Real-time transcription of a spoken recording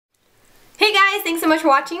thanks so much for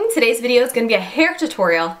watching. Today's video is going to be a hair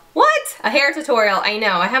tutorial. What? A hair tutorial. I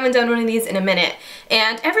know, I haven't done one of these in a minute.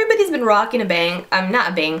 And everybody's been rocking a bun,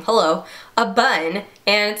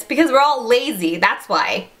 and it's because we're all lazy, that's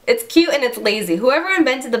why. It's cute and it's lazy. Whoever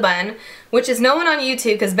invented the bun, which is no one on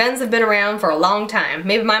YouTube because buns have been around for a long time.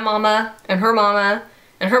 Maybe my mama and her mama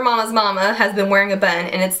and her mama's mama has been wearing a bun,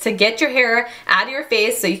 and it's to get your hair out of your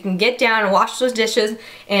face so you can get down and wash those dishes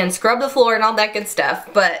and scrub the floor and all that good stuff.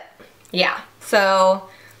 But yeah, so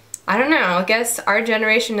I don't know, I guess our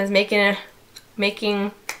generation is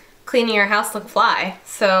making cleaning your house look fly.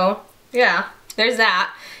 So yeah, there's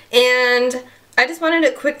that. And I just wanted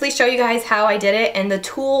to quickly show you guys how I did it and the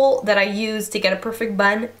tool that I use to get a perfect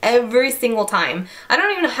bun every single time. I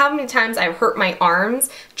don't even know how many times I've hurt my arms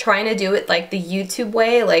trying to do it like the YouTube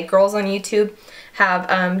way. Like girls on YouTube have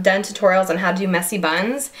done tutorials on how to do messy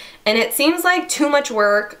buns, and it seems like too much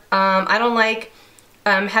work. I don't like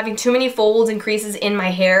having too many folds and creases in my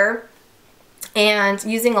hair, and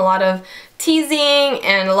using a lot of teasing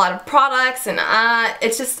and a lot of products, and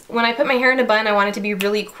it's just, when I put my hair in a bun, I want it to be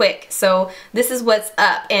really quick. So this is what's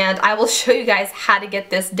up, and I will show you guys how to get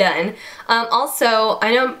this done. Also,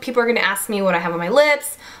 I know people are going to ask me what I have on my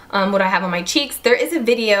lips, what I have on my cheeks. There is a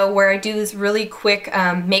video where I do this really quick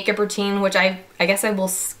makeup routine, which I guess I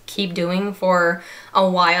will keep doing for a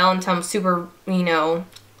while until I'm super, you know,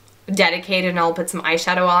 dedicated, and I'll put some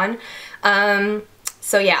eyeshadow on.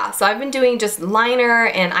 So yeah, so I've been doing just liner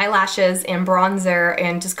and eyelashes and bronzer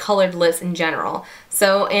and just colored lips in general.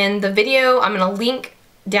 So in the video, I'm going to link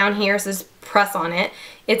down here, so just press on it.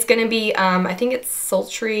 It's going to be, I think it's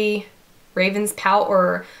Sultry Raven's Pout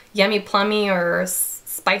or Yummy Plummy or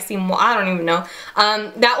Spicy, I don't even know.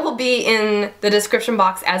 That will be in the description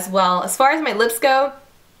box as well. As far as my lips go,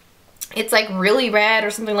 it's like really red or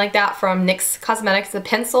something like that from NYX Cosmetics, the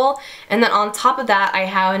pencil. And then on top of that, I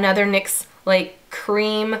have another NYX like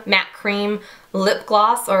matte cream lip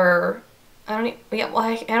gloss, or I don't even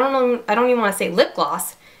want to say lip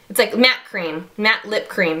gloss. It's like matte lip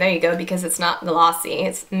cream. There you go, because it's not glossy,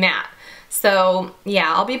 it's matte. So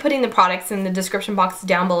yeah, I'll be putting the products in the description box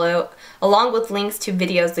down below, along with links to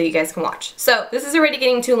videos that you guys can watch. So this is already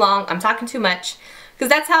getting too long. I'm talking too much, because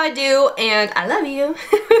that's how I do, and I love you.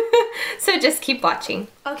 So just keep watching.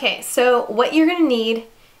 Okay, so what you're gonna need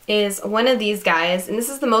is one of these guys, and this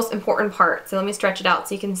is the most important part, so let me stretch it out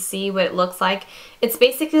so you can see what it looks like. It's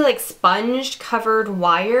basically like sponge covered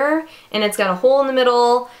wire, and it's got a hole in the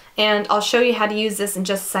middle, and I'll show you how to use this in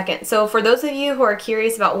just a second. So for those of you who are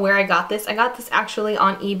curious about where I got this actually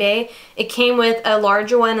on eBay. It came with a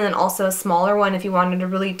larger one and then also a smaller one if you wanted a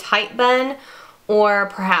really tight bun, or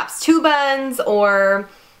perhaps two buns, or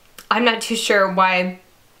I'm not too sure why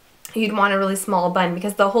you'd want a really small bun,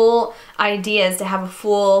 because the whole idea is to have a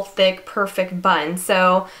full, thick, perfect bun.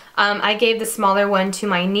 So I gave the smaller one to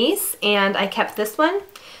my niece, and I kept this one.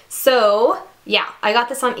 So yeah, I got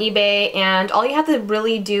this on eBay, and all you have to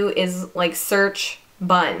really do is like search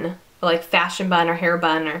bun, like fashion bun or hair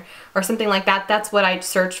bun or something like that. That's what I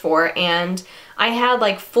searched for, and I had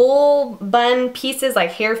like full bun pieces,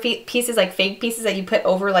 like hair pieces, like fake pieces that you put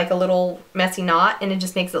over like a little messy knot, and it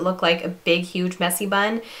just makes it look like a big, huge, messy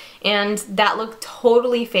bun. And that looked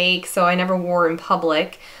totally fake, so I never wore in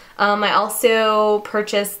public. I also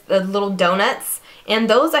purchased the little donuts, and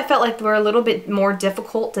those I felt like were a little bit more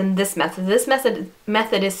difficult than this method. This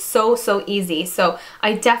method is so easy, so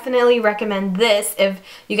I definitely recommend this if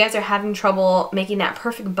you guys are having trouble making that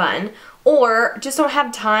perfect bun, or just don't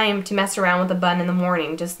have time to mess around with a bun in the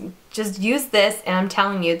morning. Just use this, and I'm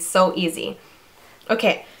telling you, it's so easy.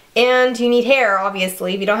 Okay, and you need hair,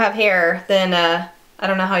 obviously. If you don't have hair, then I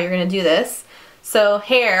don't know how you're gonna do this. So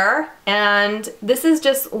hair, and this is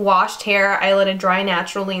just washed hair. I let it dry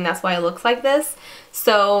naturally, and that's why it looks like this.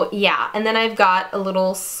 So yeah, and then I've got a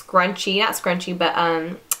little scrunchie, not scrunchie, but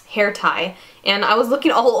hair tie. And I was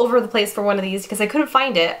looking all over the place for one of these because I couldn't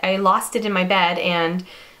find it. I lost it in my bed, and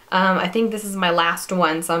I think this is my last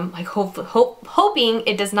one, so I'm like hoping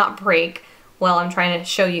it does not break while I'm trying to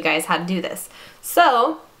show you guys how to do this.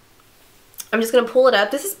 So I'm just going to pull it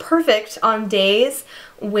up. This is perfect on days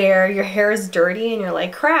where your hair is dirty and you're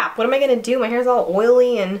like, crap, what am I going to do? My hair's all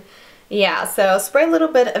oily, and yeah, so spray a little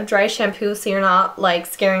bit of dry shampoo so you're not like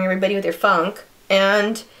scaring everybody with your funk,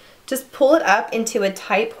 and just pull it up into a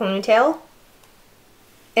tight ponytail.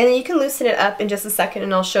 And then you can loosen it up in just a second,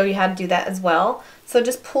 and I'll show you how to do that as well. So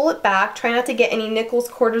just pull it back. Try not to get any nickels,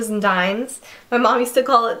 quarters, and dimes. My mom used to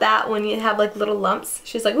call it that when you have like little lumps.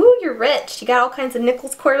 She's like, ooh, you're rich. You got all kinds of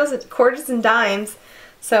nickels, quarters, and dimes.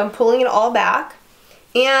 So I'm pulling it all back.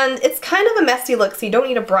 And it's kind of a messy look, so you don't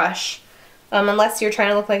need a brush. Unless you're trying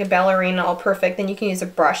to look like a ballerina all perfect, then you can use a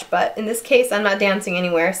brush. But in this case, I'm not dancing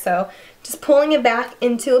anywhere, so just pulling it back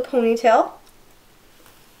into a ponytail.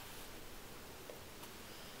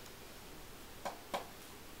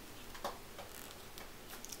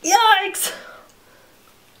 Yikes!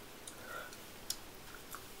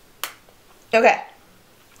 Okay,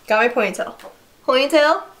 got my ponytail.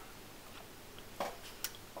 Ponytail.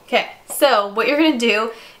 Okay, so what you're going to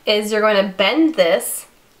do is you're going to bend this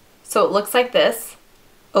so it looks like this.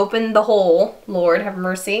 Open the hole, Lord have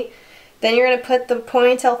mercy. Then you're going to put the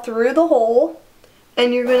ponytail through the hole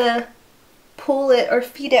and you're going to pull it or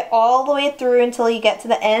feed it all the way through until you get to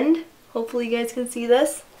the end. Hopefully you guys can see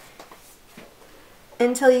this.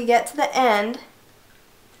 Until you get to the end,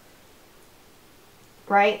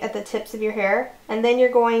 right at the tips of your hair. And then you're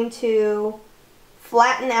going to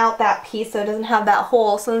flatten out that piece so it doesn't have that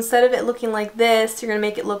hole. So instead of it looking like this, you're going to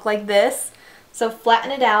make it look like this. So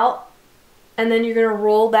flatten it out, and then you're going to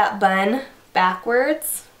roll that bun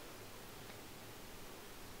backwards.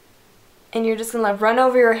 And you're just going to run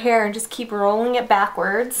over your hair and just keep rolling it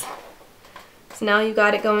backwards. So now you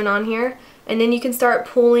got it going on here. And then you can start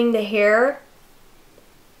pulling the hair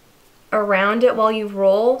around it while you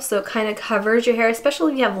roll, so it kind of covers your hair,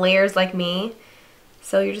 especially if you have layers like me.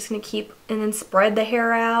 So you're just going to keep, and then spread the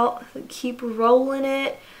hair out. Keep rolling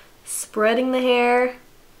it, spreading the hair.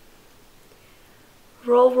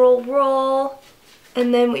 Roll, roll, roll.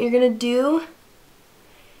 And then what you're going to do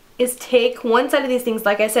is take one side of these things,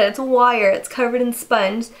 like I said, it's a wire, it's covered in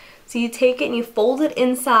sponge. So you take it and you fold it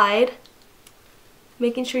inside,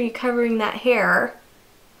 making sure you're covering that hair.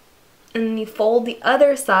 And then you fold the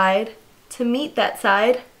other side to meet that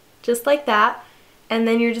side, just like that. And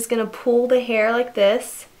then you're just going to pull the hair like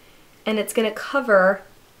this, and it's going to cover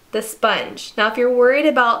the sponge. Now if you're worried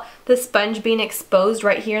about the sponge being exposed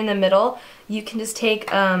right here in the middle, you can just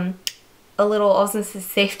take a little, I was going to say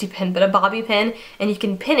safety pin, but a bobby pin, and you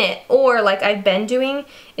can pin it. Or like I've been doing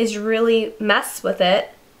is really mess with it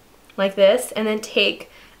like this, and then take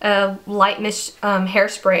a light mist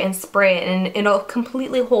hairspray and spray it, and it'll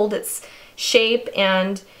completely hold its shape.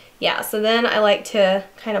 And yeah, so then I like to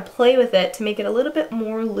kind of play with it to make it a little bit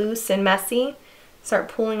more loose and messy. Start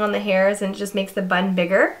pulling on the hairs, and it just makes the bun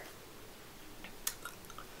bigger.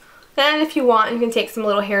 And if you want, you can take some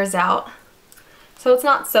little hairs out, so it's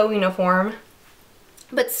not so uniform,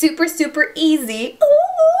 but super, super easy.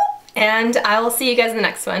 Ooh. And I will see you guys in the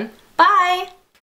next one. Bye!